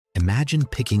Imagine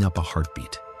picking up a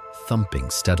heartbeat, thumping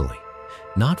steadily,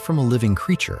 not from a living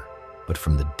creature, but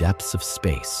from the depths of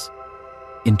space.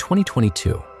 In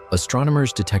 2022,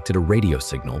 astronomers detected a radio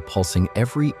signal pulsing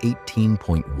every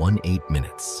 18.18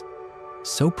 minutes.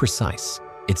 So precise,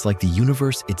 it's like the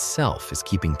universe itself is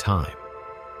keeping time.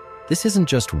 This isn't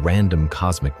just random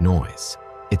cosmic noise.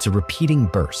 It's a repeating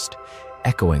burst,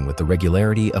 echoing with the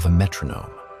regularity of a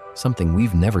metronome, something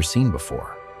we've never seen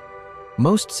before.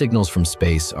 Most signals from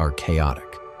space are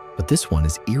chaotic, but this one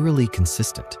is eerily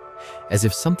consistent, as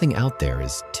if something out there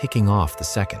is ticking off the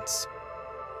seconds.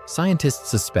 Scientists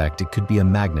suspect it could be a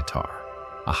magnetar,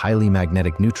 a highly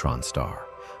magnetic neutron star,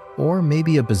 or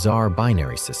maybe a bizarre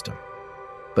binary system.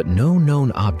 But no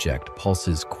known object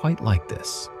pulses quite like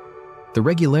this. The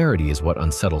regularity is what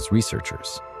unsettles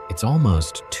researchers. It's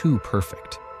almost too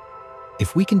perfect.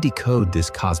 If we can decode this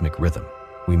cosmic rhythm,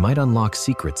 we might unlock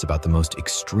secrets about the most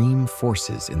extreme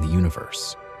forces in the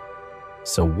universe.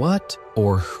 So what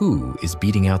or who is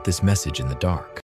beating out this message in the dark?